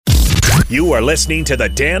You are listening to The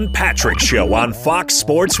Dan Patrick Show on Fox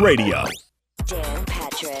Sports Radio. Dan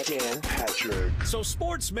Patrick. So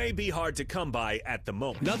sports may be hard to come by at the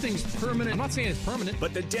moment. Nothing's permanent. I'm not saying it's permanent.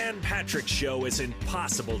 But the Dan Patrick Show is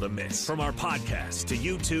impossible to miss. From our podcast to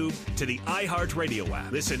YouTube to the iHeartRadio app.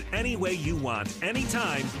 Listen any way you want,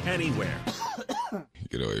 anytime, anywhere.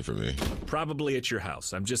 Get away from me. Probably at your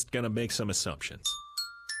house. I'm just going to make some assumptions.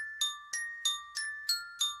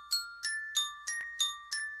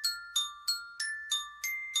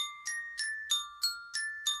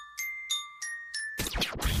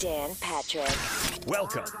 Dan Patrick.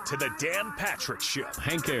 Welcome to the Dan Patrick Show.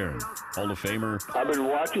 Hank Aaron, Hall of Famer. I've been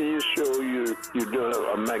watching your show. You're doing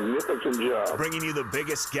a magnificent job. Bringing you the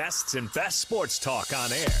biggest guests and best sports talk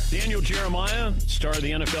on air. Daniel Jeremiah, star of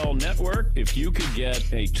the NFL Network. If you could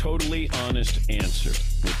get a totally honest answer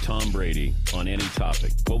with Tom Brady on any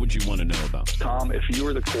topic, what would you want to know about? Tom, if you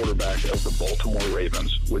were the quarterback of the Baltimore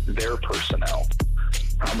Ravens with their personnel,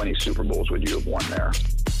 how many Super Bowls would you have won there?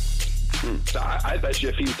 So I bet you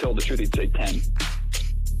if he told the truth, he'd say 10.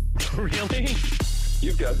 Really?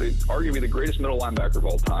 You've got arguably the greatest middle linebacker of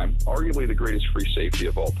all time, arguably the greatest free safety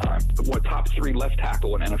of all time, top 3 left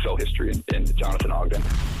tackle in NFL history in Jonathan Ogden.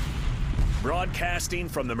 Broadcasting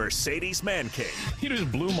from the Mercedes Man Cave. You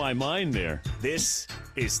just blew my mind there. This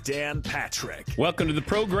is Dan Patrick. Welcome to the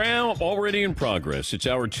program, already in progress. It's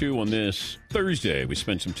hour 2 on this Thursday. We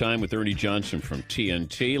spent some time with Ernie Johnson from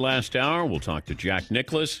TNT last hour. We'll talk to Jack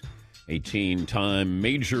Nicklaus, 18-time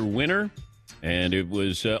major winner. And it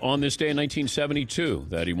was on this day in 1972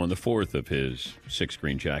 that he won the 4th of his 6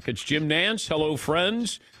 green jackets. Jim Nance, hello,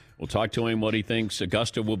 friends. We'll talk to him what he thinks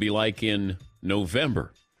Augusta will be like in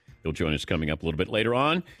November. He'll join us coming up a little bit later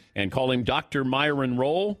on. And call him Dr. Myron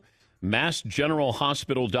Roll, Mass General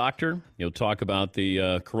Hospital doctor. He'll talk about the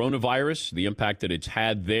coronavirus, the impact that it's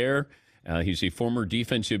had there. He's a former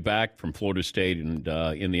defensive back from Florida State and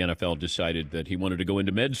in the NFL decided that he wanted to go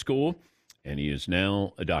into med school, and he is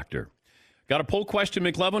now a doctor. Got a poll question,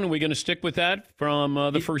 McLevin. Are we going to stick with that from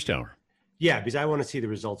the first hour? Yeah, because I want to see the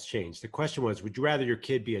results change. The question was, would you rather your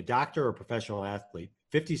kid be a doctor or a professional athlete?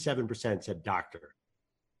 57% said doctor.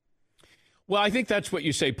 Well, I think that's what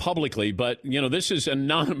you say publicly, but, this is an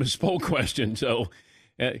anonymous poll question. So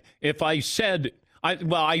if I said,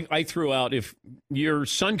 I threw out, if your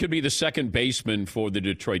son could be the second baseman for the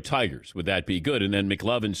Detroit Tigers, would that be good? And then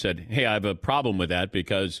McLovin said, hey, I have a problem with that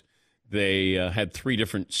because they had 3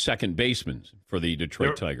 different second basemen for the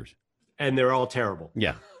Detroit Tigers. And they're all terrible.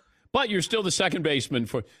 Yeah. But you're still the second baseman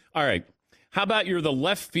for, all right. How about you're the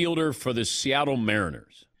left fielder for the Seattle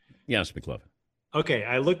Mariners? Yes, McLovin. Okay,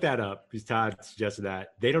 I looked that up because Todd suggested that.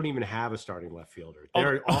 They don't even have a starting left fielder.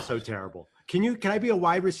 They're also terrible. Can I be a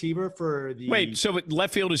wide receiver for the... Wait, so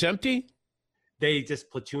left field is empty? They just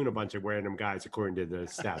platoon a bunch of random guys according to the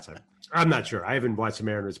stats. I'm not sure. I haven't watched the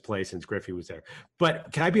Mariners play since Griffey was there.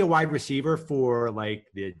 But can I be a wide receiver for,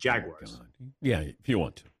 the Jaguars? Yeah, if you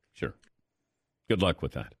want to. Sure. Good luck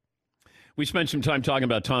with that. We spent some time talking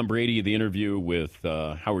about Tom Brady, the interview with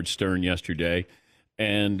Howard Stern yesterday.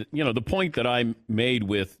 And, the point that I made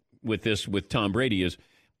with Tom Brady is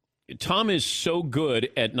Tom is so good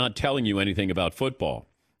at not telling you anything about football.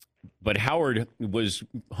 But Howard was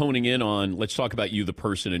honing in on, let's talk about you, the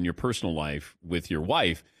person, in your personal life with your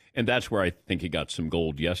wife. And that's where I think he got some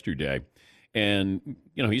gold yesterday. And,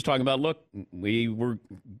 he's talking about, look, we were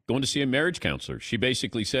going to see a marriage counselor. She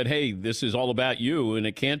basically said, hey, this is all about you, and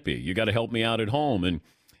it can't be. You got to help me out at home. And,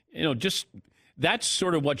 just... That's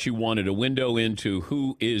sort of what you wanted, a window into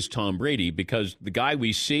who is Tom Brady, because the guy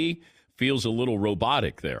we see feels a little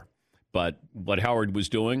robotic there. But what Howard was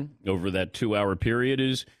doing over that 2-hour period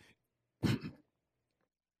is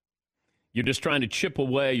you're just trying to chip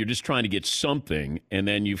away. You're just trying to get something, and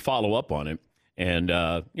then you follow up on it. And,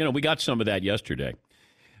 we got some of that yesterday.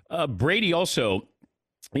 Brady also,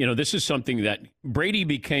 this is something that Brady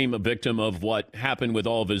became a victim of what happened with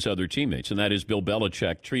all of his other teammates, and that is Bill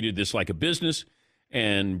Belichick treated this like a business,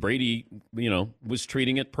 and Brady, was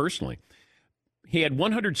treating it personally. He had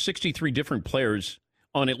 163 different players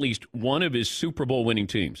on at least one of his Super Bowl winning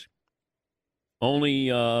teams. Only,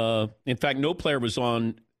 in fact, no player was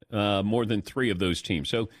on more than 3 of those teams.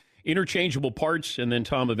 So interchangeable parts, and then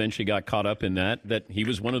Tom eventually got caught up in that he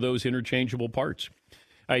was one of those interchangeable parts.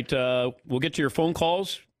 All right, we'll get to your phone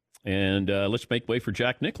calls, and let's make way for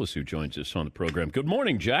Jack Nicklaus, who joins us on the program. Good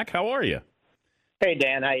morning, Jack. How are you? Hey,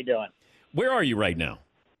 Dan. How you doing? Where are you right now?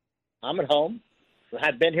 I'm at home.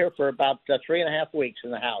 I've been here for about 3.5 weeks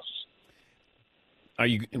in the house.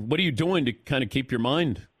 What are you doing to kind of keep your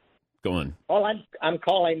mind Go on. Well, I'm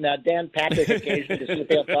calling Dan Patrick occasionally to see if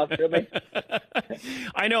he'll talk to me.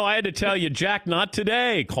 I know. I had to tell you, Jack, not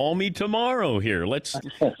today. Call me tomorrow. Here, let's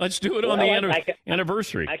do it on the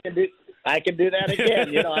anniversary. I can do that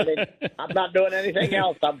again. I'm not doing anything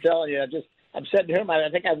else. I'm telling you. I'm sitting here. I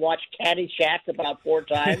think I watched Caddyshack about 4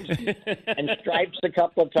 times, and Stripes a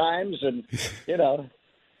couple of times, and a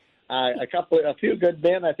few good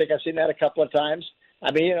men. I think I've seen that a couple of times.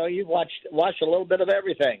 I mean, you've watched a little bit of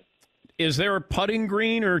everything. Is there a putting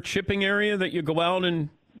green or chipping area that you go out and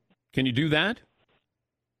can you do that?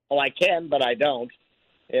 Oh, I can, but I don't.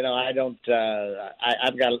 I don't.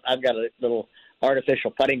 I've got a little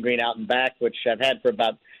artificial putting green out in back, which I've had for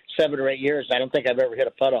about 7 or 8 years. I don't think I've ever hit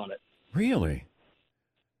a putt on it. Really?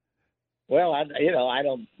 Well, I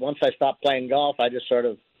don't. Once I stopped playing golf, I just sort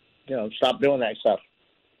of, stopped doing that stuff.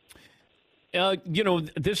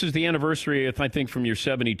 This is the anniversary, I think, from your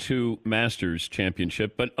 72 Masters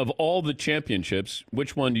championship. But of all the championships,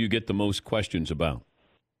 which one do you get the most questions about?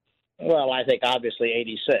 Well, I think obviously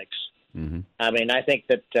 86. Mm-hmm. I mean, I think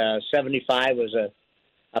that 75 was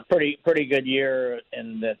a pretty good year,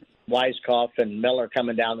 and that Weiskopf and Miller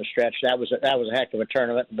coming down the stretch. That was a heck of a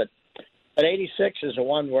tournament. But 86 is the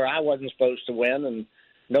one where I wasn't supposed to win, and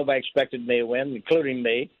nobody expected me to win, including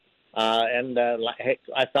me. I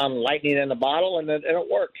found lightning in the bottle, and it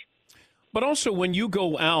worked. But also, when you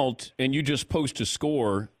go out and you just post a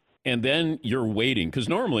score, and then you're waiting, because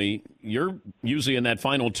normally you're usually in that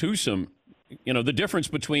final twosome. The difference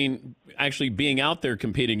between actually being out there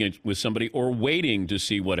competing with somebody or waiting to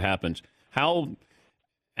see what happens. How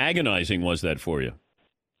agonizing was that for you?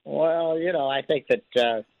 Well, I think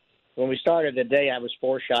that when we started the day, I was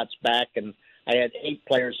 4 shots back, and I had 8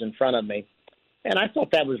 players in front of me. And I thought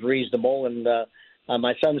that was reasonable. And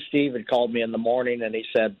my son Steve had called me in the morning, and he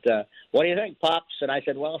said, "What do you think, Pops?" And I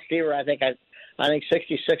said, "Well, Steve, I think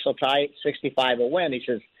 66 will tie, 65 will win." He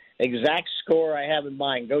says, "Exact score I have in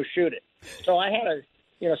mind. Go shoot it." So I had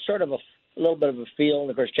sort of a little bit of a feel. And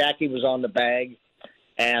of course, Jackie was on the bag,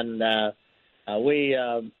 and we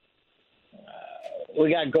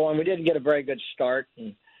got going. We didn't get a very good start,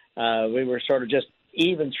 and we were sort of just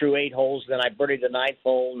even through 8 holes. Then I birdied the 9th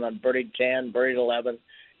hole, and then birdied 10, birdied 11.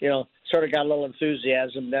 Sort of got a little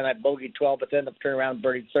enthusiasm. Then I bogeyed 12, but then I turned around and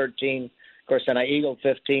birdied 13. Of course, then I eagled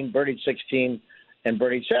 15, birdied 16, and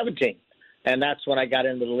birdied 17. And that's when I got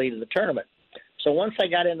into the lead of the tournament. So once I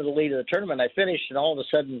got into the lead of the tournament, I finished, and all of a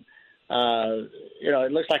sudden,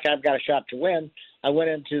 it looks like I've got a shot to win. I went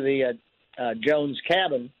into the Jones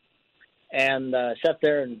cabin and sat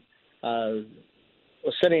there and was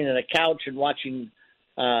sitting in a couch and watching.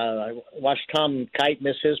 I watched Tom Kite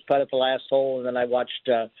miss his putt at the last hole, and then I watched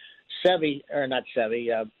Seve had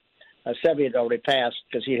already passed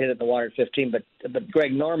because he hit it in the water at 15. But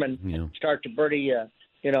Greg Norman start to birdie.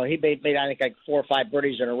 He made I think like 4 or 5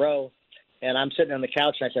 birdies in a row. And I'm sitting on the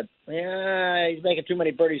couch, and I said, "Yeah, he's making too many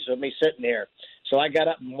birdies with me sitting here." So I got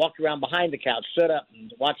up and walked around behind the couch, stood up,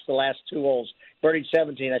 and watched the last 2 holes. Birdied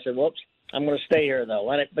 17. I said, "Whoops, I'm going to stay here though."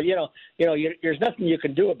 But there's nothing you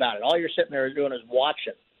can do about it. All you're sitting there doing is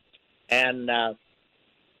watching, and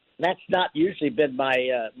that's not usually been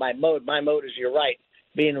my mode. My mode is, you're right,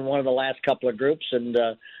 being in one of the last couple of groups and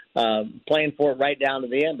playing for it right down to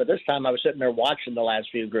the end. But this time I was sitting there watching the last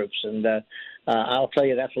few groups, and I'll tell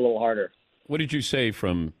you that's a little harder. What did you say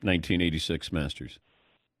from 1986 Masters?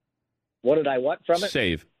 What did I want from it?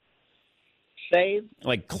 Save.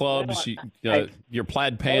 Like clubs, your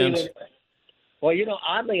plaid pants. Well,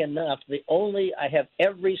 oddly enough, I have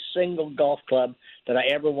every single golf club that I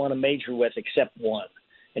ever won a major with except one.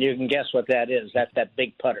 And you can guess what that is. That's that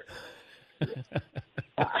big putter.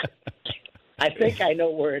 I think I know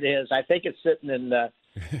where it is. I think it's sitting in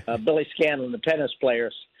Billy Scanlon, the tennis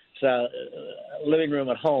player's living room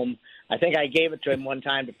at home. I think I gave it to him one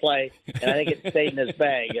time to play, and I think it stayed in his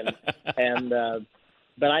bag.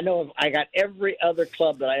 But I know I got every other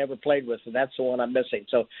club that I ever played with, and that's the one I'm missing.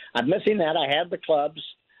 So I'm missing that. I have the clubs,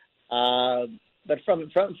 but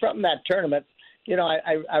from that tournament,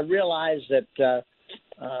 I realized that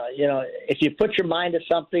if you put your mind to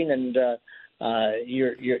something, and I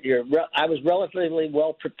was relatively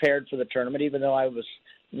well prepared for the tournament, even though I was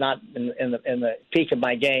not in the peak of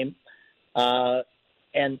my game.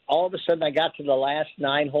 And all of a sudden, I got to the last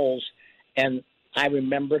 9 holes, and I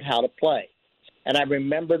remembered how to play. And I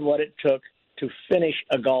remembered what it took to finish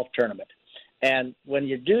a golf tournament. And when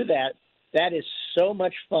you do that, that is so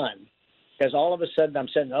much fun, because all of a sudden I'm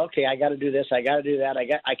saying, okay, I got to do this, I got to do that,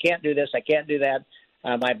 I can't do this, I can't do that.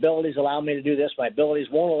 My abilities allow me to do this, my abilities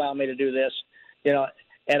won't allow me to do this,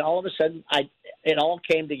 And all of a sudden, it all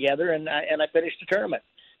came together, and I finished the tournament.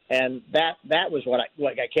 And that was what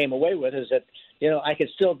I came away with, is that, I could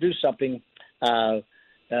still do something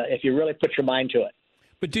if you really put your mind to it.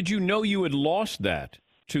 But did you know you had lost that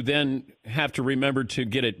to then have to remember to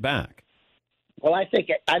get it back? Well, I think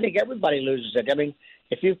everybody loses it. I mean,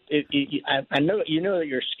 I know that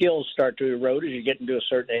your skills start to erode as you get into a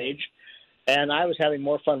certain age, and I was having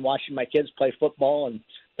more fun watching my kids play football and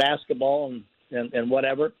basketball and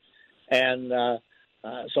whatever, and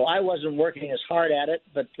so I wasn't working as hard at it,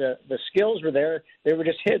 but the skills were there; they were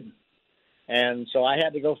just hidden, and so I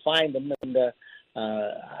had to go find them. And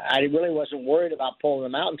I really wasn't worried about pulling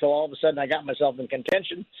them out until all of a sudden I got myself in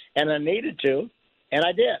contention, and I needed to, and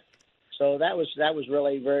I did. So that was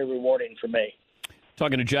really very rewarding for me.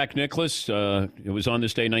 Talking to Jack Nicklaus, it was on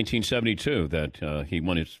this day, 1972, that he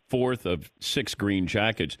won his fourth of 6 green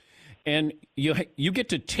jackets. And you get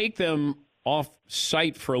to take them off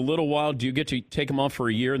site for a little while. Do you get to take them off for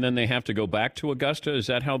a year and then they have to go back to Augusta? Is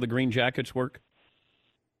that how the green jackets work?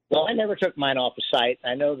 Well, I never took mine off the site.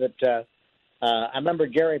 I know that I remember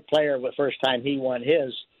Gary Player, the first time he won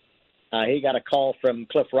his, he got a call from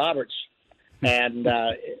Cliff Roberts. And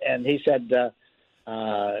he said,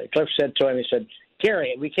 Cliff said to him, he said,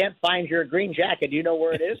 "Gary, we can't find your green jacket. Do you know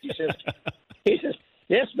where it is?" He says,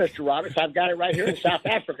 "Yes, Mr. Roberts, I've got it right here in South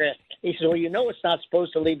Africa." He says, "Well, it's not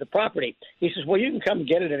supposed to leave the property." He says, "Well, you can come and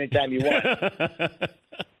get it anytime you want."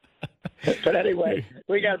 But anyway,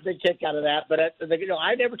 we got a big kick out of that. But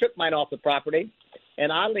I never took mine off the property.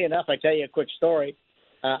 And oddly enough, I tell you a quick story.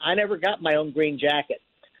 I never got my own green jacket.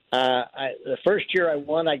 The first year I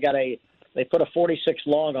won, they put a 46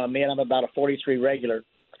 long on me, and I'm about a 43 regular.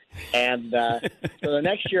 And so the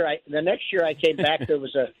next year I came back, there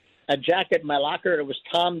was a jacket in my locker. It was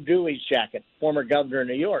Tom Dewey's jacket, former governor of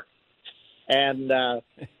New York. And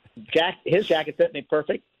his jacket fit me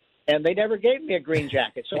perfect, and they never gave me a green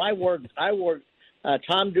jacket. So I wore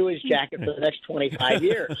Tom Dewey's jacket for the next 25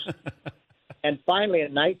 years. And finally,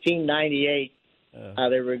 in 1998,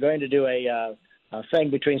 they were going to do a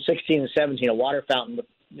thing between 16 and 17, a water fountain,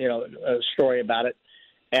 a story about it.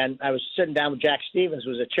 And I was sitting down with Jack Stevens,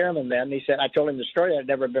 who was a chairman then. And he said, I told him the story. I'd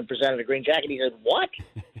never been presented a green jacket. He said, "What?"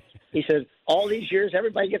 He said, "All these years,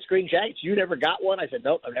 everybody gets green jackets. You never got one?" I said,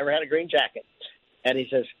 "Nope, I've never had a green jacket." And he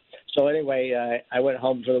says, so anyway, I went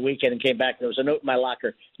home for the weekend and came back. And there was a note in my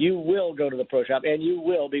locker: "You will go to the pro shop, and you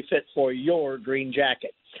will be fit for your green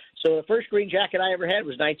jacket." So the first green jacket I ever had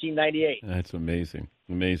was 1998. That's amazing.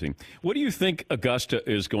 Amazing. What do you think Augusta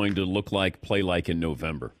is going to play like in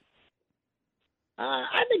November?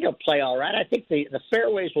 I think it'll play all right. I think the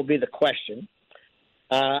fairways will be the question.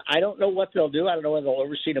 I don't know what they'll do. I don't know whether they'll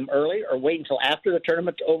overseed them early or wait until after the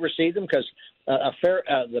tournament to overseed them, because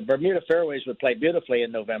the Bermuda fairways would play beautifully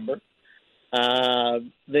in November.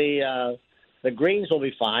 The greens will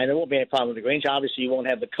be fine. There won't be any problem with the greens. Obviously, you won't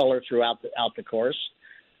have the color throughout the course.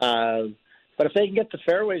 But if they can get the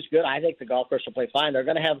fairways good, I think the golf course will play fine. They're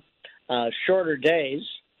going to have shorter days.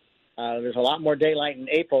 There's a lot more daylight in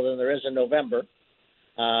April than there is in November.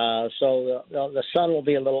 So the sun will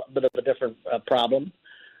be a little bit of a different problem.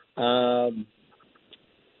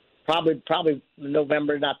 Probably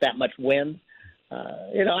November, not that much wind.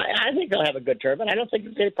 I think they'll have a good tournament. I don't think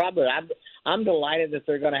there's any problem. I'm delighted that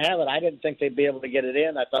they're going to have it. I didn't think they'd be able to get it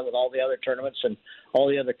in. I thought with all the other tournaments and all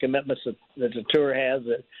the other commitments that the tour has,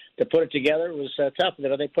 to put it together was tough.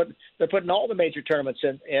 They're putting all the major tournaments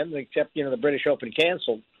in except the British Open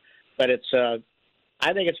canceled. But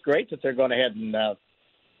I think it's great that they're going ahead and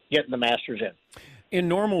getting the Masters in. In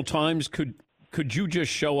normal times, could you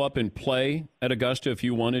just show up and play at Augusta if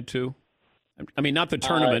you wanted to? I mean, not the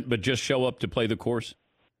tournament, but just show up to play the course?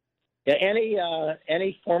 Yeah,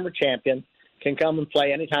 any former champion can come and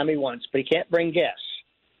play anytime he wants, but he can't bring guests.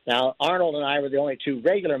 Now, Arnold and I were the only 2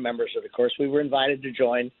 regular members of the course. We were invited to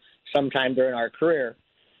join sometime during our career,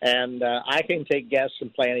 and I can take guests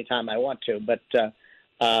and play anytime I want to, but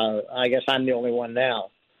I guess I'm the only one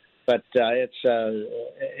now. But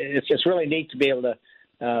it's really neat to be able to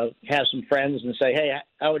have some friends and say, "Hey,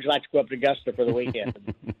 how would you like to go up to Augusta for the weekend?"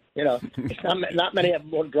 Not many of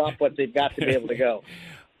them will drop what they've got to be able to go.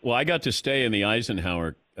 Well, I got to stay in the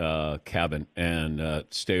Eisenhower cabin and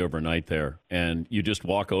stay overnight there. And you just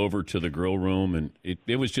walk over to the grill room, and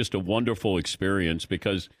it was just a wonderful experience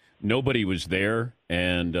because nobody was there,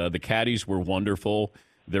 and the caddies were wonderful.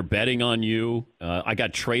 They're betting on you. I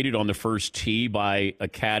got traded on the first tee by a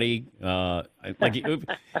caddy.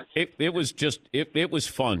 It was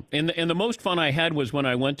fun. And the most fun I had was when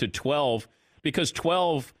I went to 12, because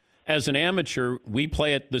 12, as an amateur, we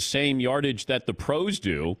play at the same yardage that the pros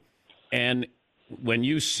do. And when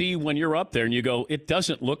you're up there and you go, it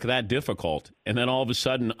doesn't look that difficult. And then all of a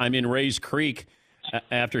sudden I'm in Rays Creek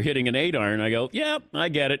after hitting an 8-iron, I go, yeah, I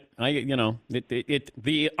get it.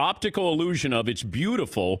 The optical illusion of it's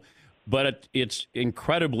beautiful, but it's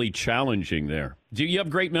incredibly challenging there. Do you have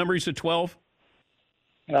great memories of 12?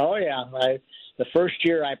 Oh yeah, the first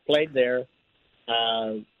year I played there,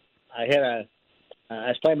 I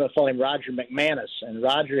was playing with a fellow named Roger McManus, and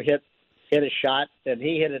Roger hit a shot, and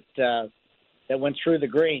he hit it that went through the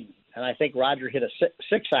green, and I think Roger hit a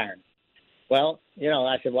 6-iron. Well,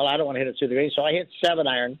 I said, well, I don't want to hit it through the green, so I hit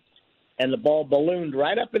 7-iron, and the ball ballooned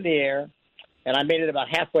right up in the air, and I made it about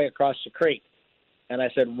halfway across the creek, and I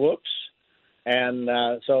said, whoops, and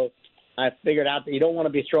so I figured out that you don't want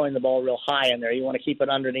to be throwing the ball real high in there. You want to keep it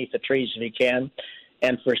underneath the trees if you can.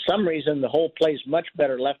 And for some reason, the hole plays much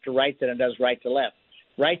better left to right than it does right to left.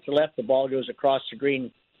 Right to left, the ball goes across the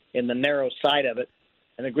green in the narrow side of it,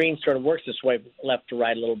 and the green sort of works its way left to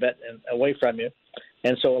right a little bit and away from you.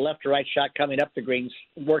 And so a left to right shot coming up the greens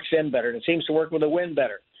works in better, and it seems to work with the wind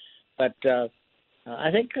better. But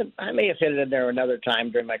I think I may have hit it in there another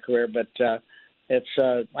time during my career, but I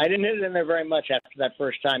didn't hit it in there very much after that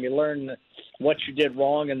first time. You learn what you did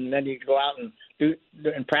wrong, and then you go out and do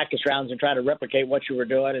in practice rounds and try to replicate what you were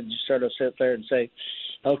doing, and just sort of sit there and say,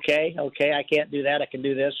 okay, I can't do that. I can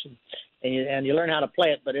do this, and you learn how to play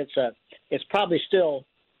it. But it's probably still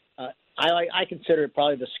I consider it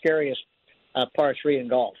probably the scariest par 3 in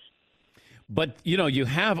golf. But, you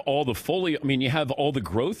have all the you have all the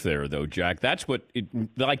growth there, though, Jack. That's what it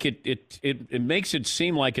makes it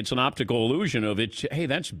seem like it's an optical illusion of it. Hey,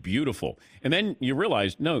 that's beautiful. And then you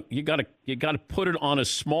realize, no, you got to put it on a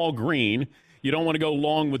small green. You don't want to go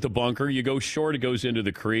long with the bunker. You go short, it goes into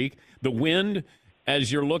the creek. The wind,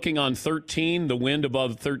 as you're looking on 13, the wind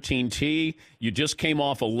above 13T, you just came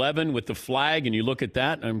off 11 with the flag, and you look at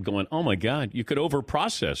that, and I'm going, oh, my God, you could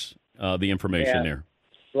overprocess the information there.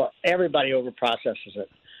 Well, everybody overprocesses it,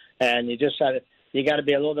 and you got to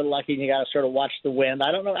be a little bit lucky, and you got to sort of watch the wind.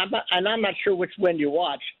 I don't know, I'm not sure which wind you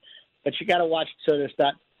watch, but you got to watch it so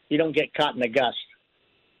that you don't get caught in a gust.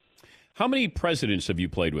 How many presidents have you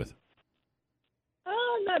played with?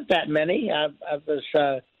 Not that many. I was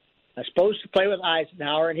supposed to play with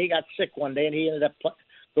Eisenhower, and he got sick one day, and he ended up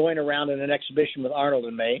going around in an exhibition with Arnold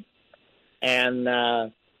and me, and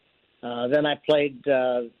then I played.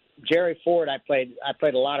 Jerry Ford, I played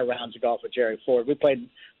a lot of rounds of golf with Jerry Ford. We played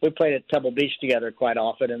at Pebble Beach together quite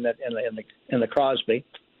often in the Crosby,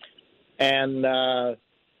 and I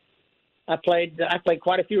played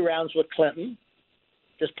quite a few rounds with Clinton.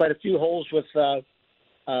 Just played a few holes with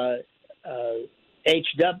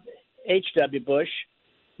H.W. Bush.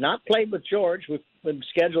 Not played with George. We've been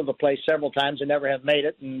scheduled to play several times and never have made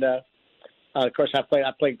it. And of course, I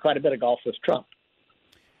played quite a bit of golf with Trump.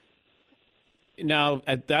 Now,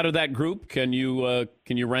 out of that group, can you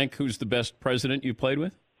rank who's the best president you played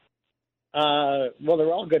with? Well,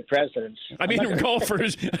 they're all good presidents. I mean,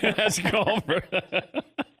 golfers as a golfer.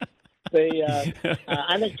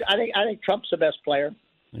 I think Trump's the best player.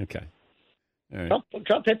 Okay. All right.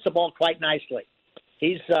 Trump hits the ball quite nicely.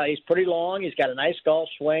 He's pretty long. He's got a nice golf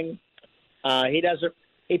swing.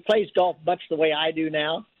 He plays golf much the way I do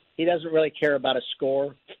now. He doesn't really care about a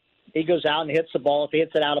score. He goes out and hits the ball. If he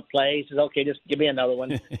hits it out of play, he says, "Okay, just give me another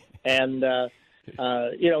one." And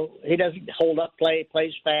he doesn't hold up play.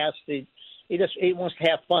 Plays fast. He wants to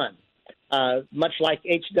have fun. Much like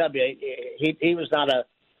H.W. He was not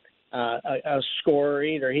a scorer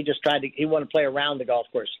either. He just he wanted to play around the golf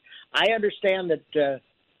course. I understand that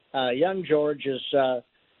young George is a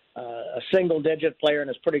single-digit player and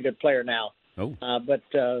is a pretty good player now. Oh. But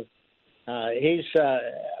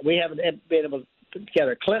we haven't been able to put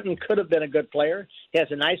together. Clinton could have been a good player. He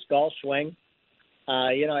has a nice golf swing.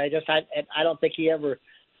 I don't think he ever.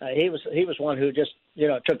 He was one who just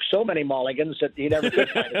took so many mulligans that he never could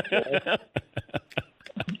find it.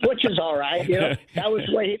 Which is all right. That was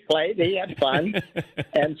the way he played. He had fun,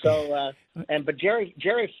 and so but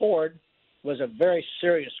Jerry Ford was a very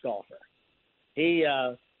serious golfer. He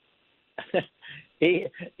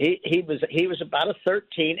was about a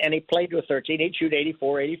 13, and he played to a 13. He'd shoot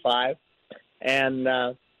 84, 85, and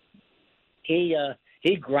he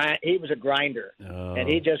was a grinder, and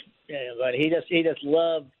he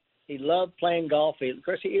loved playing golf. Of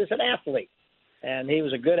course, he was an athlete, and he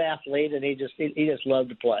was a good athlete, and he just loved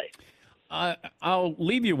to play. I'll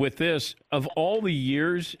leave you with this. Of all the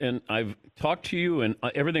years, and I've talked to you and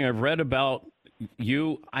everything I've read about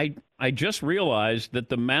you, I just realized that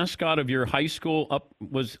the mascot of your high school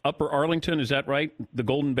was Upper Arlington. Is that right? The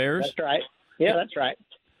Golden Bears? That's right. Yeah, that's right.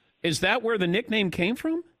 Is that where the nickname came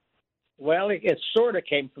from? Well, it sort of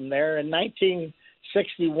came from there. In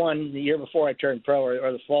 1961, the year before I turned pro,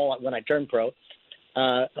 or the fall when I turned pro,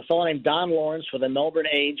 a fellow named Don Lawrence for the Melbourne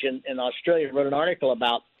Age in Australia wrote an article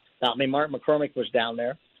about me. Mark McCormick was down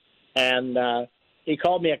there, and he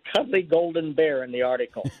called me a cuddly golden bear in the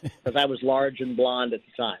article because I was large and blonde at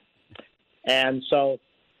the time. And so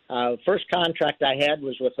first contract I had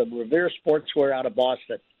was with a Revere Sportswear out of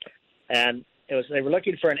Boston. And they were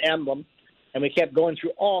looking for an emblem, and we kept going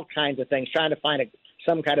through all kinds of things, trying to find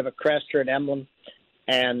some kind of a crest or an emblem.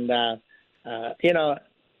 And, I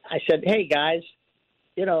said, hey, guys,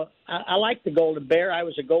 I like the golden bear. I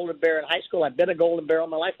was a golden bear in high school. I've been a golden bear all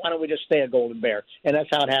my life. Why don't we just stay a golden bear? And that's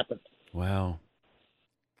how it happened. Wow.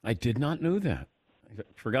 I did not know that. I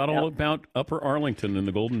forgot all about Upper Arlington and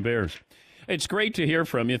the Golden Bears. It's great to hear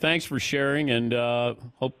from you. Thanks for sharing, and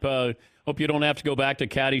hope you don't have to go back to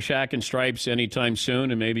Caddyshack and Stripes anytime soon,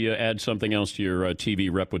 and maybe add something else to your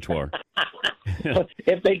TV repertoire.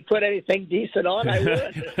 If they put anything decent on, I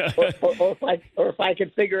would. or if I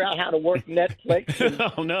could figure out how to work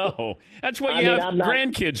Netflix. Oh no, that's what you have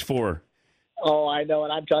grandkids for. Oh, I know,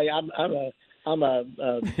 and I'm telling you, I'm a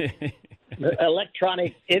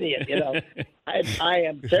electronic idiot. I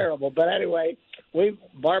am terrible. But anyway,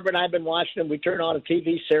 Barbara and I have been watching them. We turn on a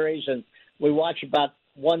TV series and we watch about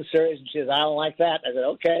one series, and she says, I don't like that. I said,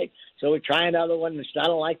 okay. So we try another one, and she said, I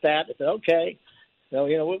don't like that. I said, okay. So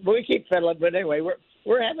we keep fiddling, but anyway,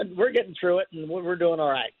 we're getting through it, and we're doing all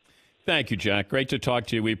right. Thank you, Jack. Great to talk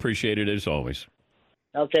to you. We appreciate it as always.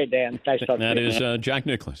 Okay, Dan. Nice talking to you. That is Jack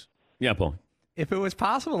Nicklaus. Yeah, Paul. If it was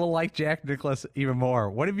possible to like Jack Nicklaus even more,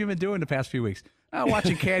 what have you been doing the past few weeks?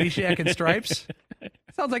 Watching Caddyshack and Stripes.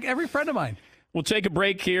 Sounds like every friend of mine. We'll take a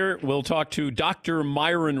break here. We'll talk to Dr.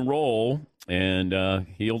 Myron Roll, and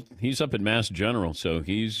he's up at Mass General, so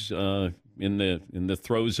he's in the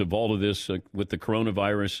throes of all of this with the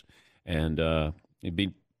coronavirus, and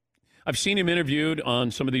I've seen him interviewed on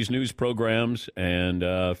some of these news programs,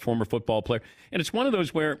 and former football player, and it's one of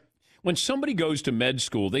those where when somebody goes to med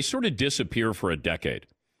school, they sort of disappear for a decade.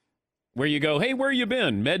 Where you go, hey, where you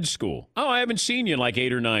been? Med school. Oh, I haven't seen you in like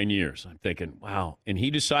 8 or 9 years. I'm thinking, wow. And he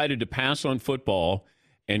decided to pass on football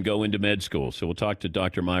and go into med school. So we'll talk to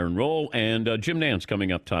Dr. Myron Roll and Jim Nance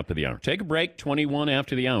coming up top of the hour. Take a break, 21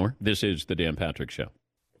 after the hour. This is The Dan Patrick Show.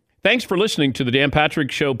 Thanks for listening to The Dan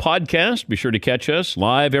Patrick Show podcast. Be sure to catch us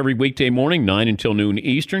live every weekday morning, 9 until noon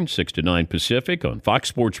Eastern, 6 to 9 Pacific on Fox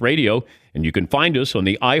Sports Radio. And you can find us on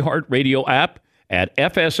the iHeartRadio app at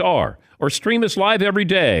FSR, or stream us live every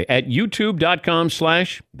day at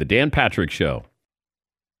youtube.com/The Dan Patrick Show.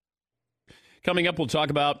 Coming up, we'll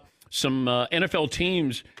talk about some NFL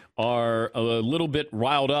teams are a little bit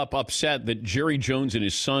riled up, upset that Jerry Jones and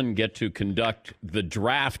his son get to conduct the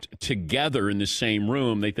draft together in the same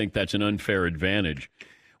room. They think that's an unfair advantage.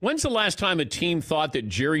 When's the last time a team thought that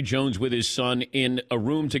Jerry Jones with his son in a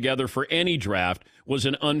room together for any draft was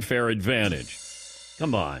an unfair advantage?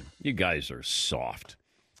 Come on, you guys are soft.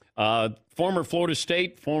 Former Florida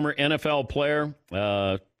State, former NFL player,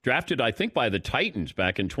 drafted, I think, by the Titans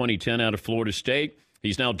back in 2010 out of Florida State.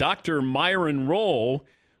 He's now Dr. Myron Roll,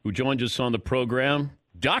 who joined us on the program.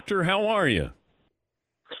 Doctor, how are you?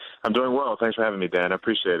 I'm doing well. Thanks for having me, Dan. I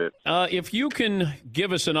appreciate it. If you can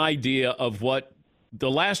give us an idea of what the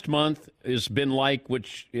last month has been like,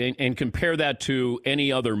 and compare that to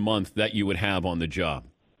any other month that you would have on the job.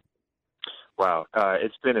 Wow,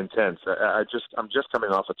 it's been intense. I'm just coming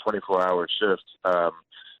off a 24-hour shift,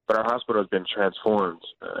 but our hospital has been transformed.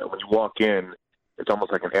 When you walk in, it's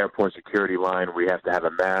almost like an airport security line where you have to have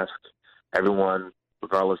a mask. Everyone,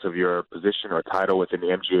 regardless of your position or title within the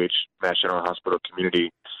MGH Mass General Hospital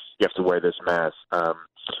community, you have to wear this mask.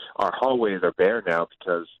 Our hallways are bare now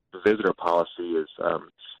because the visitor policy has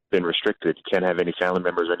been restricted. You can't have any family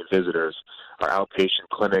members or any visitors. Our outpatient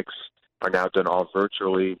clinics are now done all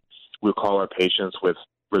virtually. We'll call our patients with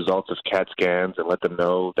results of CAT scans and let them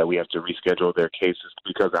know that we have to reschedule their cases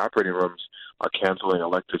because the operating rooms are canceling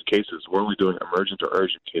elective cases. We're only doing emergent or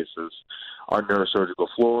urgent cases. Our neurosurgical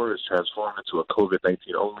floor is transformed into a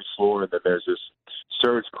COVID-19 only floor, and then there's this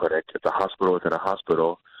surge clinic at the hospital within a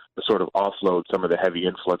hospital to sort of offload some of the heavy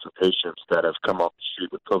influx of patients that have come off the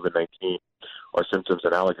street with COVID-19 or symptoms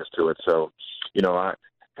analogous to it. So,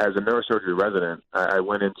 as a neurosurgery resident, I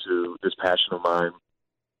went into this passion of mine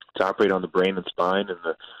to operate on the brain and spine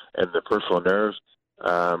and the peripheral nerve.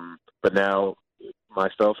 But now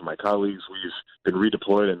myself and my colleagues, we've been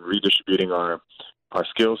redeployed and redistributing our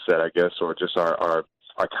skill set, I guess, or just our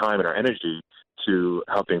time and our energy to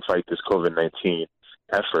helping fight this COVID-19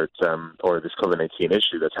 effort or this COVID-19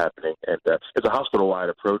 issue that's happening. And it's a hospital-wide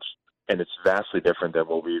approach, and it's vastly different than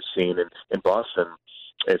what we've seen in Boston.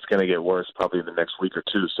 It's going to get worse probably in the next week or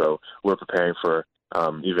two. So we're preparing for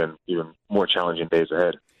even more challenging days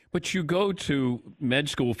ahead. But you go to med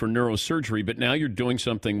school for neurosurgery, but now you're doing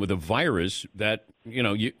something with a virus that,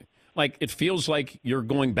 it feels like you're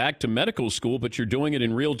going back to medical school, but you're doing it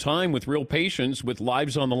in real time with real patients with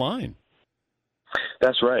lives on the line.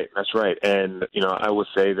 That's right. And, I would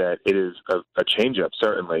say that it is a change-up,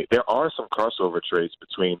 certainly. There are some crossover traits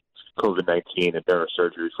between COVID-19 and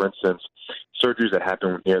neurosurgery. For instance, surgeries that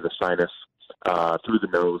happen near the sinus, through the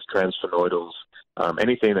nose, transsphenoidals,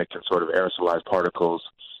 anything that can sort of aerosolize particles,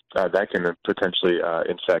 that can potentially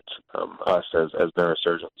infect us as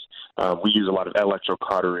neurosurgeons. We use a lot of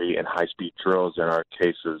electrocautery and high-speed drills in our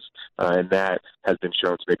cases, and that has been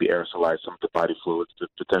shown to maybe aerosolize some of the body fluids to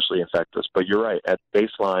potentially infect us. But you're right. At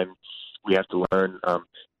baseline, we have to learn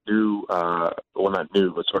not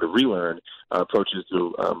new, but sort of relearn approaches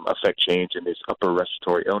to affect change in this upper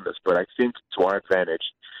respiratory illness. But I think to our advantage,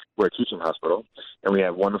 we're a teaching hospital, and we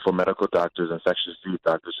have wonderful medical doctors, infectious disease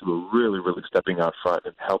doctors who are really, really stepping out front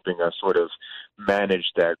and helping us sort of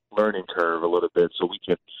manage that learning curve a little bit so we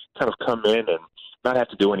can kind of come in and not have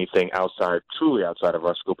to do anything truly outside of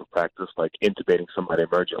our scope of practice, like intubating somebody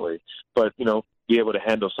emergently, but, be able to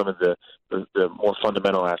handle some of the more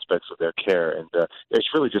fundamental aspects of their care. And it's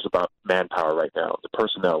really just about manpower right now. The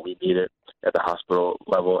personnel, we need it at the hospital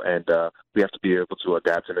level, and we have to be able to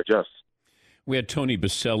adapt and adjust. We had Tony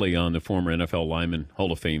Baselli on, the former NFL lineman,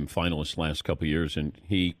 Hall of Fame finalist last couple of years, and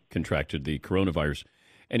he contracted the coronavirus.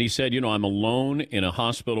 And he said, I'm alone in a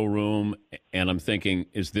hospital room, and I'm thinking,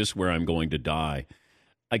 is this where I'm going to die?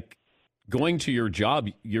 Like, going to your job,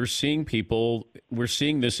 you're seeing people, we're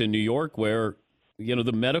seeing this in New York where,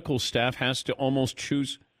 the medical staff has to almost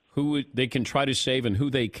choose who they can try to save and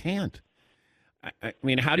who they can't. I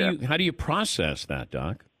mean, how do you process that,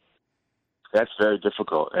 Doc? That's very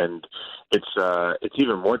difficult, and it's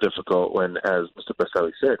even more difficult when, as Mr.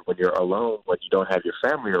 Baselli said, when you're alone, when you don't have your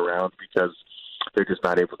family around because they're just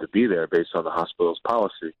not able to be there based on the hospital's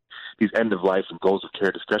policy. These end-of-life and goals of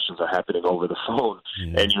care discussions are happening over the phone,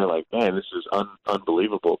 and you're like, man, this is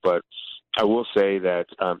unbelievable. But I will say that,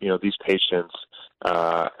 these patients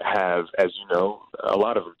have, as you know, a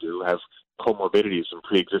lot of them do, have comorbidities and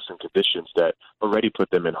pre-existing conditions that already put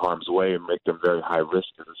them in harm's way and make them very high risk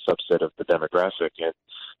as a subset of the demographic.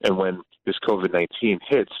 And when this COVID-19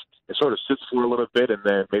 hits, it sort of sits for a little bit, and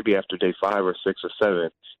then maybe after day 5 or 6 or 7,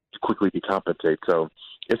 to quickly decompensate. So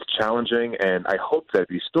it's challenging, and I hope that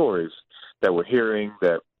these stories that we're hearing,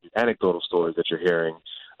 that anecdotal stories that you're hearing,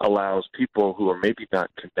 allows people who are maybe not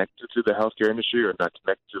connected to the healthcare industry or not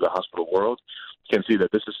connected to the hospital world can see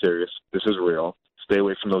that this is serious, this is real. Stay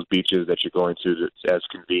away from those beaches that you're going to as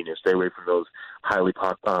convenient. Stay away from those highly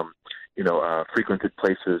frequented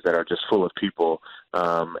places that are just full of people,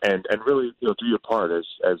 and really do your part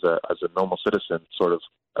as a normal citizen, sort of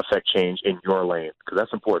affect change in your lane, because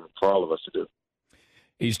that's important for all of us to do.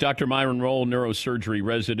 He's Dr. Myron Roll, neurosurgery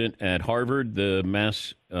resident at Harvard, the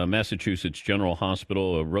Massachusetts General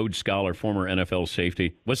Hospital, a Rhodes Scholar, former NFL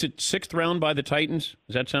safety. Was it 6th round by the Titans?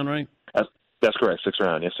 Does that sound right? That's correct, 6th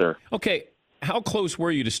round, yes, sir. Okay, how close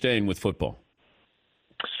were you to staying with football?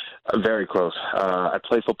 Very close. I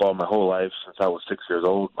played football my whole life since I was 6 years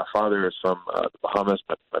old. My father is from the Bahamas.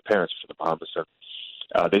 My parents are from the Bahamas.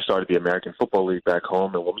 And, they started the American Football League back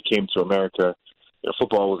home. And when we came to America,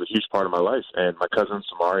 football was a huge part of my life. And my cousins,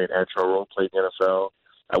 Samari and Antro, played in the NFL.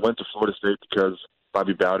 I went to Florida State because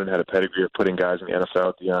Bobby Bowden had a pedigree of putting guys in the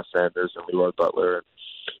NFL, Deion Sanders and Leroy Butler,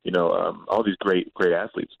 and, all these great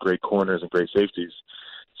athletes, great corners and great safeties.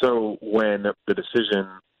 So when the decision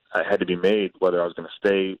had to be made whether I was going to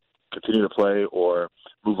stay, continue to play, or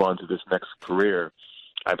move on to this next career,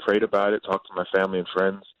 I prayed about it, talked to my family and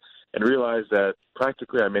friends, and realized that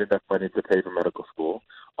practically I made enough money to pay for medical school.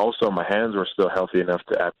 Also, my hands were still healthy enough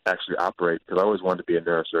to actually operate, because I always wanted to be a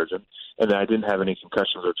neurosurgeon, and I didn't have any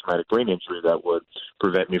concussions or traumatic brain injury that would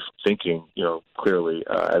prevent me from thinking, clearly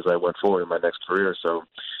as I went forward in my next career. So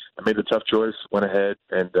I made the tough choice, went ahead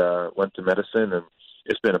and went to medicine, and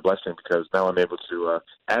it's been a blessing because now I'm able to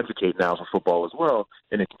advocate now for football as well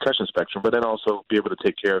in the concussion spectrum, but then also be able to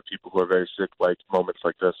take care of people who are very sick, like moments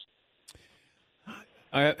like this.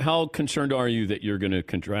 How concerned are you that you're going to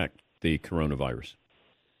contract the coronavirus?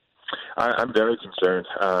 I'm very concerned,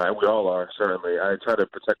 and we all are, certainly. I try to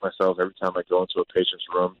protect myself every time I go into a patient's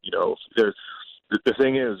room. The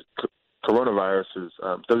thing is, coronavirus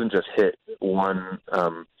doesn't just hit one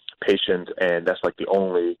patient, and that's like the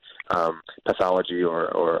only pathology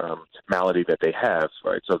or malady that they have,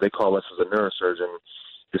 right? So they call us as a neurosurgeon.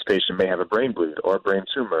 This patient may have a brain bleed or a brain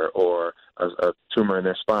tumor or a tumor in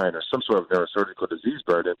their spine or some sort of neurosurgical disease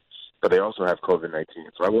burden, but they also have COVID-19.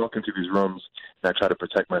 So I walk into these rooms and I try to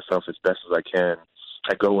protect myself as best as I can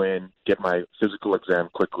I go in, get my physical exam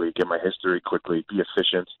quickly, get my history quickly, be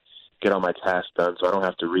efficient, get all my tasks done so I don't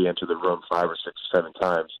have to re-enter the room 5 or 6 or 7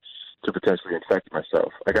 times to potentially infect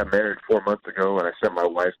myself. I got married 4 months ago, and I sent my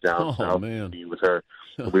wife down south to be with her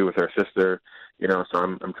sister. So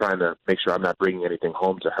I'm trying to make sure I'm not bringing anything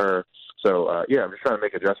home to her. So I'm just trying to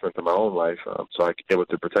make adjustments in my own life so I can be able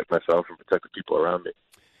to protect myself and protect the people around me.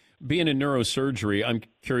 Being in neurosurgery, I'm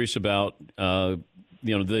curious about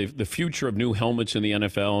the future of new helmets in the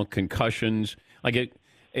NFL, concussions. Has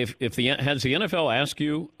the NFL asked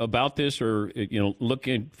you about this, or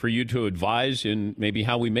looking for you to advise in maybe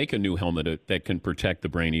how we make a new helmet that can protect the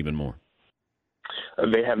brain even more?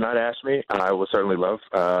 They have not asked me. I would certainly love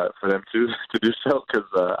for them to do so, because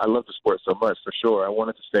I love the sport so much. For sure, I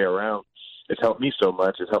wanted to stay around. It's helped me so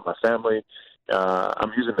much. It's helped my family.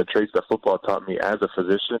 I'm using the traits that football taught me as a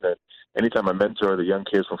physician, and anytime I mentor the young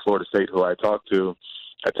kids from Florida State who I talk to,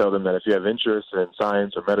 I tell them that if you have interest in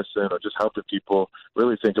science or medicine or just helping people,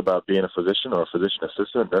 really think about being a physician or a physician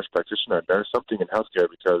assistant, nurse practitioner, nurse, something in healthcare,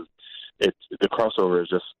 because the crossover is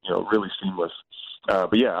just really seamless.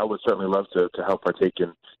 But yeah, I would certainly love to help partake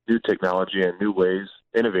in new technology and new ways,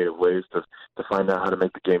 innovative ways to find out how to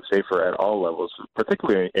make the game safer at all levels,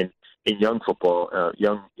 particularly in young football,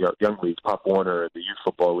 young leagues, Pop Warner, the youth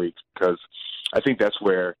football leagues, because I think that's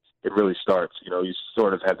where it really starts. You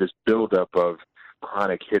sort of have this buildup of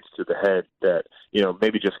chronic hits to the head that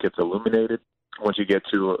maybe just gets illuminated once you get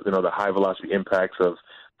to the high velocity impacts of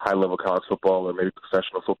high level college football or maybe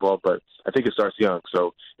professional football. But I think it starts young.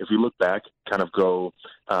 So if we look back, kind of go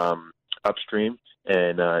upstream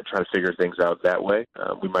and try to figure things out that way,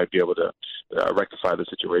 we might be able to rectify the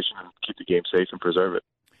situation and keep the game safe and preserve it.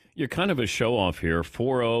 You're kind of a show-off here.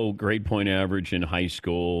 4.0 grade point average in high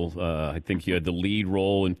school. I think you had the lead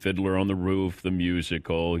role in Fiddler on the Roof, the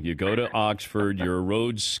musical. You go to Oxford. You're a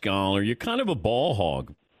Rhodes Scholar. You're kind of a ball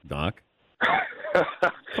hog, Doc.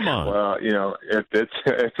 Come on. Well,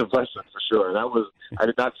 it's a blessing for sure. I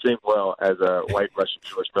did not sing well as a white Russian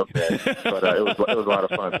Jewish milkman, but it was a lot of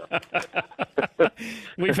fun.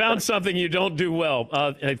 We found something you don't do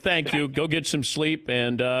well. Thank you. Go get some sleep,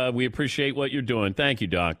 and we appreciate what you're doing. Thank you,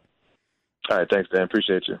 Doc. All right, thanks, Dan.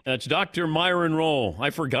 Appreciate you. That's Dr. Myron Roll. I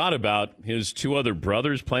forgot about his 2 other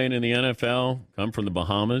brothers playing in the NFL, come from the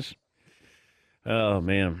Bahamas. Oh,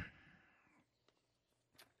 man.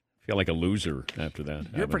 I feel like a loser after that.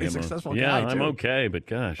 You're a pretty successful guy, Yeah, too. I'm okay, but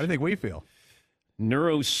gosh. I think we feel.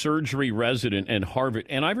 Neurosurgery resident at Harvard.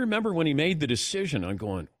 And I remember when he made the decision, I'm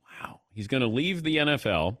going, wow, he's going to leave the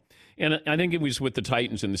NFL. And I think it was with the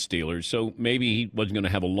Titans and the Steelers, so maybe he wasn't going to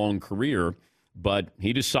have a long career, but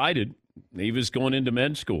he decided he was going into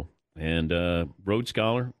med school. And Rhodes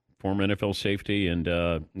Scholar, former NFL safety, and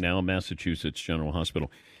now Massachusetts General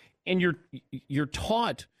Hospital. And you're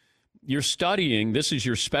taught, you're studying, this is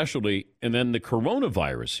your specialty, and then the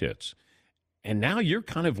coronavirus hits. And now you're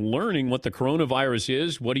kind of learning what the coronavirus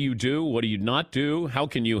is. What do you do? What do you not do? How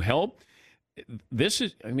can you help? It's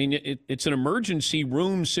an emergency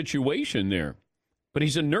room situation there. But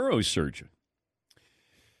he's a neurosurgeon.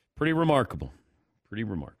 Pretty remarkable. Pretty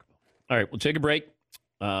remarkable. All right, we'll take a break.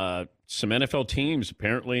 Some NFL teams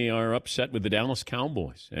apparently are upset with the Dallas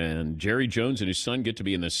Cowboys. And Jerry Jones and his son get to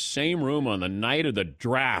be in the same room on the night of the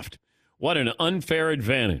draft. What an unfair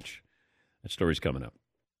advantage. That story's coming up.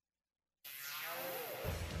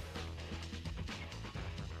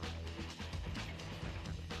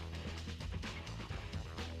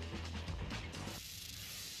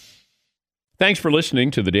 Thanks for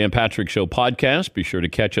listening to the Dan Patrick Show podcast. Be sure to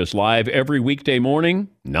catch us live every weekday morning,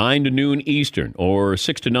 9 to noon Eastern or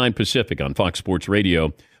 6 to 9 Pacific on Fox Sports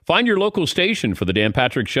Radio. Find your local station for the Dan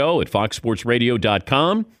Patrick Show at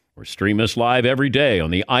foxsportsradio.com or stream us live every day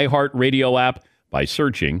on the iHeartRadio app by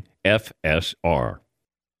searching FSR.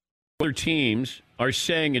 Other teams are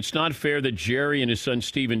saying it's not fair that Jerry and his son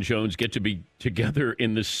Stephen Jones get to be together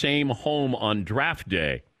in the same home on draft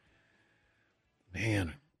day.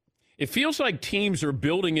 Man. It feels like teams are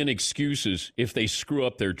building in excuses if they screw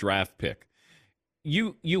up their draft pick.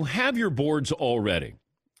 You have your boards already.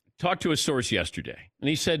 Talked to a source yesterday, and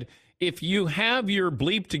he said, if you have your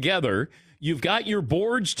bleep together, you've got your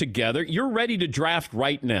boards together, you're ready to draft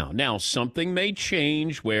right now. Now, something may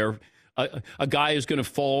change where a guy is going to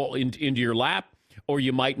fall into your lap, or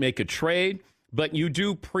you might make a trade, but you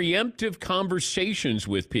do preemptive conversations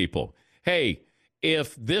with people. Hey,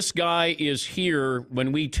 if this guy is here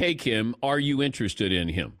when we take him, are you interested in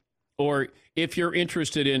him? Or if you're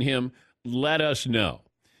interested in him, let us know.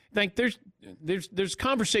 Like there's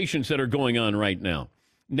conversations that are going on right now.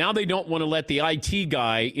 Now they don't want to let the IT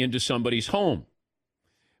guy into somebody's home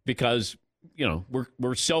because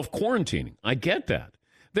we're self-quarantining. I get that.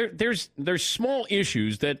 There's small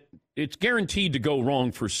issues that it's guaranteed to go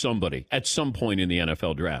wrong for somebody at some point in the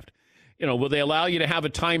NFL draft. Will they allow you to have a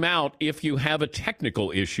timeout if you have a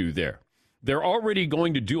technical issue there? They're already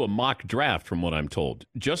going to do a mock draft, from what I'm told,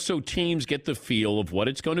 just so teams get the feel of what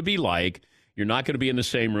it's going to be like. You're not going to be in the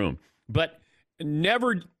same room. But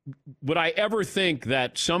never would I ever think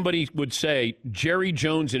that somebody would say Jerry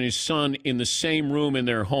Jones and his son in the same room in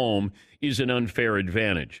their home is an unfair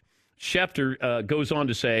advantage. Schefter goes on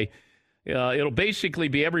to say, it'll basically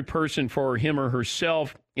be every person for him or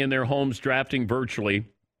herself in their homes drafting virtually,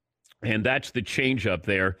 and that's the change up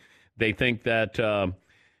there. They think that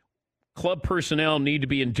club personnel need to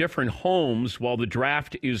be in different homes while the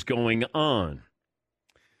draft is going on.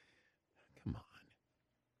 Come on.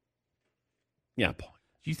 Yeah, Paul.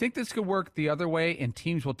 Do you think this could work the other way, and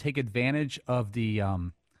teams will take advantage of the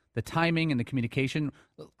timing and the communication?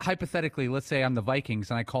 Hypothetically, let's say I'm the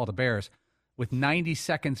Vikings and I call the Bears with 90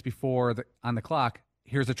 seconds before on the clock.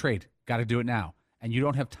 Here's a trade. Got to do it now, and you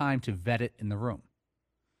don't have time to vet it in the room.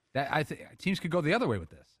 Teams could go the other way with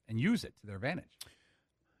this and use it to their advantage.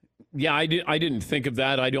 Yeah, I didn't think of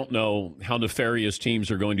that. I don't know how nefarious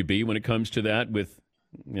teams are going to be when it comes to that.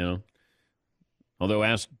 Although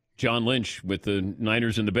ask John Lynch with the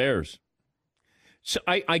Niners and the Bears. So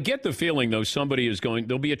I get the feeling, though,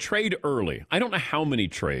 there'll be a trade early. I don't know how many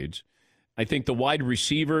trades. I think the wide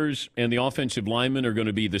receivers and the offensive linemen are going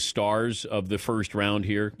to be the stars of the first round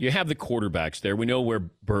here. You have the quarterbacks there. We know where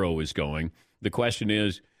Burrow is going. The question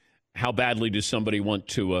is, how badly does somebody want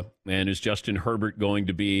Tua? And is Justin Herbert going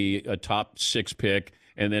to be a top 6 pick?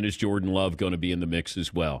 And then is Jordan Love going to be in the mix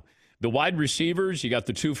as well? The wide receivers, you got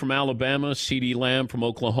the 2 from Alabama, CeeDee Lamb from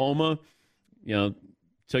Oklahoma.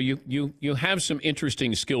 So you have some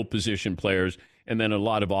interesting skill position players and then a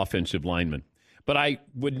lot of offensive linemen. But I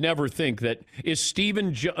would never think that is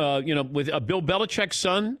Steven, with a Bill Belichick's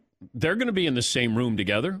son, they're going to be in the same room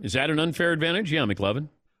together. Is that an unfair advantage? Yeah, McLevin.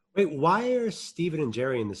 Wait, why are Steven and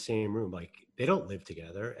Jerry in the same room? Like, they don't live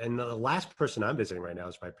together. And the last person I'm visiting right now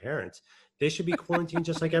is my parents. They should be quarantined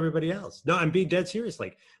just like everybody else. No, I'm being dead serious.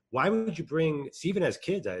 Like, why would you bring Steven has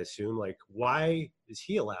kids, I assume? Like, why is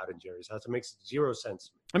he allowed in Jerry's house? It makes zero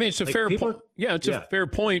sense. I mean, it's a fair point. Yeah, it's a fair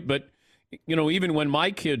point. But, even when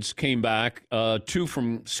my kids came back, 2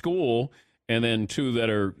 from school and then 2 that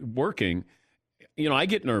are working, I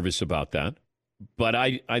get nervous about that. But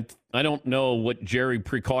I don't know what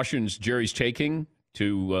precautions Jerry's taking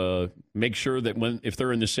to make sure that if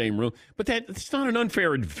they're in the same room. But it's not an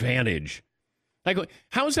unfair advantage.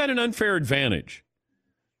 How is that an unfair advantage?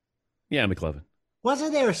 Yeah, McLevin.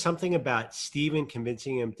 Wasn't there something about Steven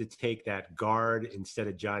convincing him to take that guard instead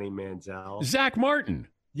of Johnny Manziel? Zach Martin.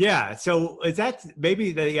 Yeah, so is that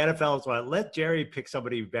maybe the NFL is want let Jerry pick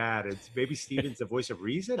somebody bad? It's maybe Steven's the voice of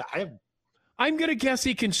reason. I'm going to guess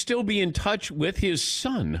he can still be in touch with his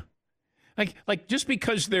son. Like just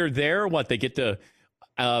because they're there, they get to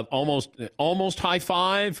almost high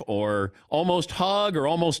five or almost hug or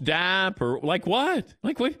almost dap or what?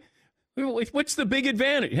 What's the big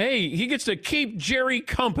advantage? Hey, he gets to keep Jerry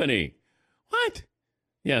company. What?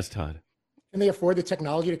 Yes, Todd. Can they afford the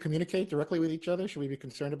technology to communicate directly with each other? Should we be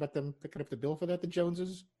concerned about them picking up the bill for that, the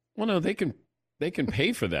Joneses? Well, no, they can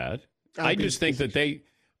pay for that. I just think that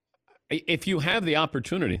if you have the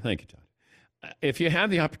opportunity, thank you, Todd. If you have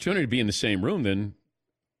the opportunity to be in the same room, then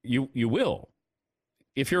you will.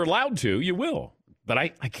 If you're allowed to, you will. But I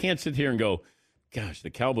can't sit here and go, gosh, the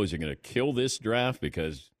Cowboys are going to kill this draft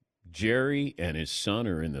because Jerry and his son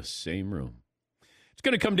are in the same room. It's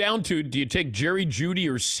going to come down to, do you take Jerry Jeudy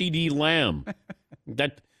or CeeDee Lamb?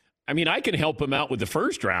 I can help him out with the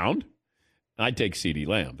first round. I'd take CeeDee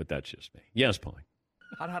Lamb, but that's just me. Yes, Paulie.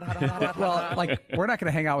 Well, we're not going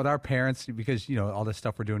to hang out with our parents because, all this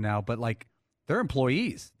stuff we're doing now, but they're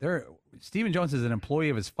employees. Stephen Jones is an employee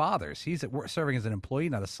of his father's. He's serving as an employee,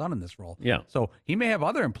 not a son in this role. Yeah. So he may have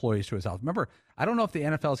other employees to his house. Remember, I don't know if the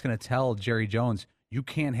NFL is going to tell Jerry Jones, you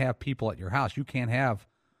can't have people at your house. You can't have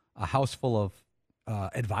a house full of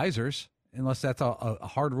advisors unless that's a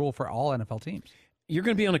hard rule for all NFL teams. You're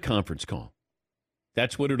going to be on a conference call.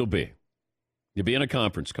 That's what it'll be. You'll be on a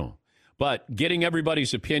conference call. But getting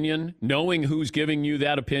everybody's opinion, knowing who's giving you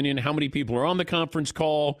that opinion, how many people are on the conference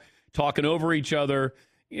call, talking over each other,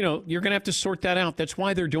 you're going to have to sort that out. That's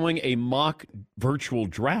why they're doing a mock virtual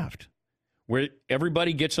draft where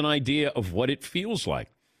everybody gets an idea of what it feels like.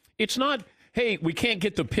 It's not, hey, we can't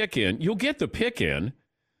get the pick in. You'll get the pick in.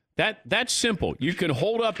 That's simple. You can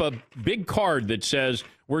hold up a big card that says,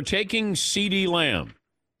 we're taking CeeDee Lamb.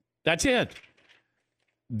 That's it.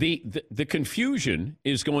 the confusion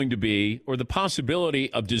is going to be, or the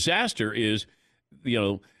possibility of disaster is,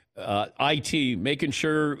 IT making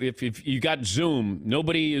sure if you got Zoom,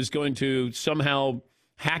 nobody is going to somehow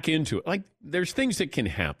hack into it. Like, there's things that can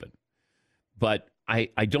happen, but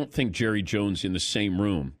I don't think Jerry Jones in the same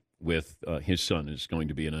room with his son is going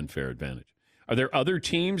to be an unfair advantage. Are there other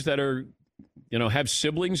teams that are, have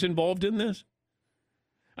siblings involved in this?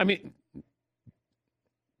 I mean,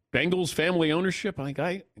 Bengals family ownership,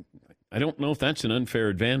 I don't know if that's an unfair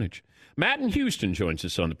advantage. Matt in Houston joins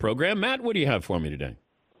us on the program. Matt, what do you have for me today?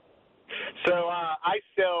 So I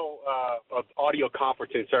sell an audio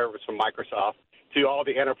conferencing service from Microsoft to all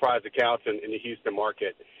the enterprise accounts in the Houston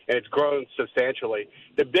market, and it's grown substantially.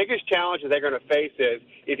 The biggest challenge that they're going to face is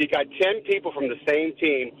if you got 10 people from the same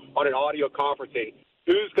team on an audio conferencing,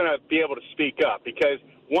 who's going to be able to speak up? Because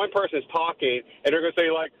one person's talking, and they're going to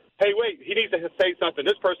say, like, hey, wait, he needs to say something.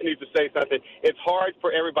 This person needs to say something. It's hard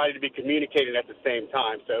for everybody to be communicating at the same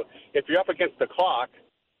time. So if you're up against the clock,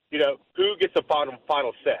 who gets the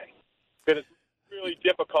final say? Because it's really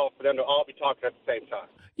difficult for them to all be talking at the same time.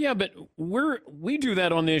 Yeah, but we do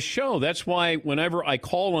that on this show. That's why whenever I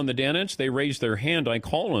call on the Danites, they raise their hand. I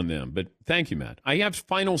call on them. But thank you, Matt. I have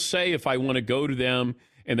final say if I want to go to them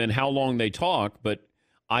and then how long they talk. But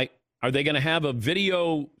are they going to have a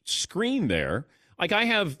video screen there? Like, I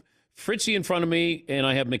have Fritzy in front of me, and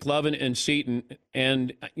I have McLovin and Seaton,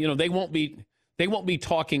 and they won't be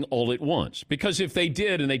talking all at once, because if they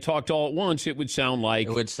did and they talked all at once, it would sound like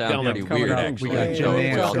pretty weird. Actually.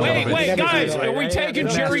 Wait, guys, are we taking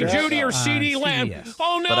Jerry Judy or CD Lamb?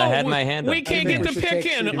 Oh no, but I had my hand up. We can't get the pick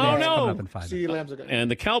in. Oh no, and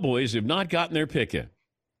the Cowboys have not gotten their pick in.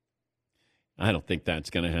 I don't think that's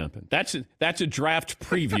going to happen. That's a draft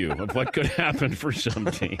preview of what could happen for some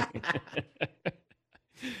team.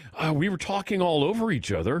 We were talking all over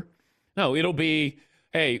each other. No, it'll be,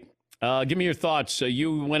 hey, give me your thoughts.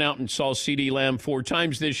 You went out and saw CD Lamb 4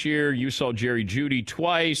 times this year. You saw Jerry Judy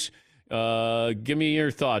twice. Give me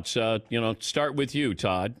your thoughts. Start with you,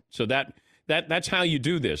 Todd. So that's how you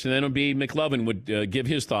do this. And then it'll be McLovin would give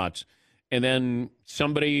his thoughts. And then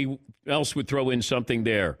somebody else would throw in something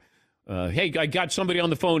there. Hey, I got somebody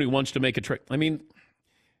on the phone who wants to make a trade. I mean,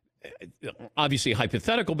 obviously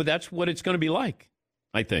hypothetical, but that's what it's going to be like,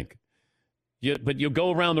 I think. But you'll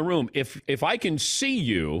go around the room. If I can see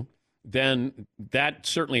you, then that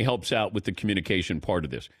certainly helps out with the communication part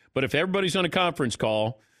of this. But if everybody's on a conference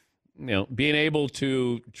call, being able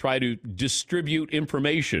to try to distribute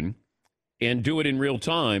information and do it in real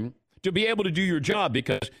time to be able to do your job,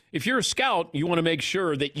 because if you're a scout, you want to make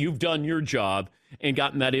sure that you've done your job and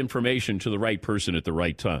gotten that information to the right person at the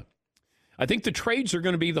right time. I think the trades are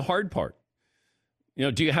going to be the hard part.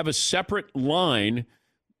 Do you have a separate line,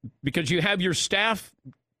 because you have your staff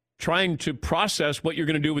trying to process what you're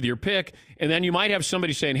going to do with your pick, and then you might have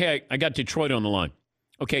somebody saying, hey, I got Detroit on the line.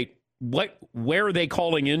 Okay, where are they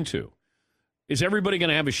calling into? Is everybody going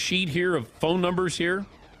to have a sheet here of phone numbers here?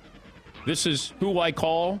 This is who I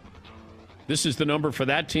call. This is the number for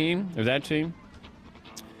that team or that team.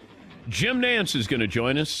 Jim Nance is going to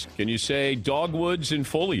join us. Can you say dogwoods and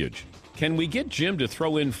foliage? Can we get Jim to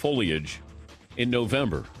throw in foliage in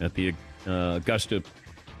November at the Augusta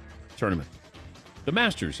tournament? The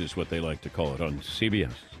Masters is what they like to call it on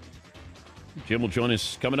CBS. Jim will join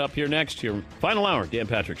us coming up here next. Your final hour, Dan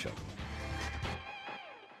Patrick Show.